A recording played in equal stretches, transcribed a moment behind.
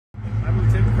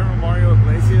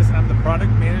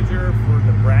product manager for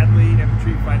the Bradley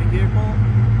Infantry Fighting Vehicle.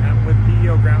 I'm with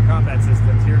PEO Ground Combat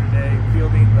Systems here today,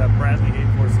 fielding the Bradley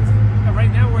IFVs system. Right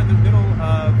now we're in the middle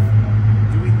of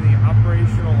doing the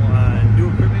operational new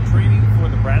equipment training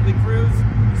for the Bradley crews.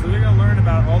 So they're going to learn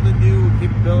about all the new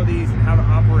capabilities and how to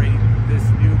operate this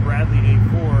new Bradley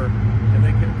IFV, and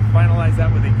they can finalize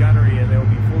that with a gunnery, and they will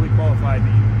be fully qualified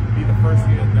to be the first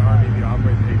unit in the Army to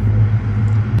operate the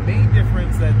IFV. The main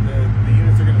difference that the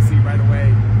units are going to see right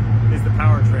away is the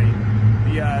powertrain.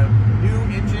 The new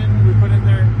engine we put in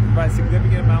there provides a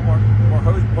significant amount more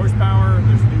horsepower.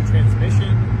 There's a new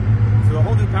transmission. So the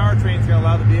whole new powertrain is going to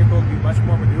allow the vehicle to be much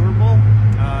more maneuverable.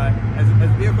 As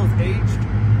the vehicle's aged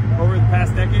over the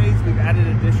past decades, we've added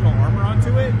additional armor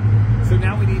onto it. So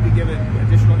now we need to give it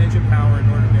additional engine power in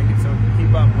order to make it so it can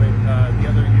keep up with the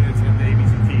other units in the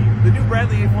ABCT. The new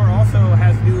Bradley IFV also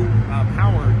has new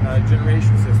power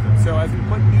generation systems. So as we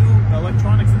put new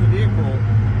electronics in the vehicle,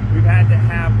 we've had to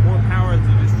have more power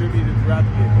that's distributed throughout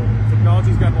the vehicle.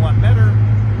 Technology's gotten a lot better.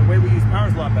 The way we use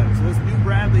power is a lot better. So this new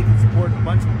Bradley can support a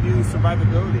bunch of new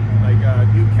survivability, like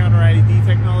new counter IED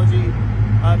technology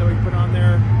that we put on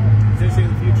there. Potentially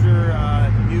in the future,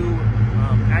 new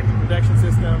active protection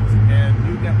systems and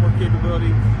new network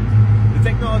capability. The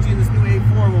technology in this new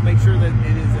A4 will make sure that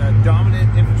it is a dominant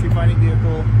infantry fighting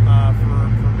vehicle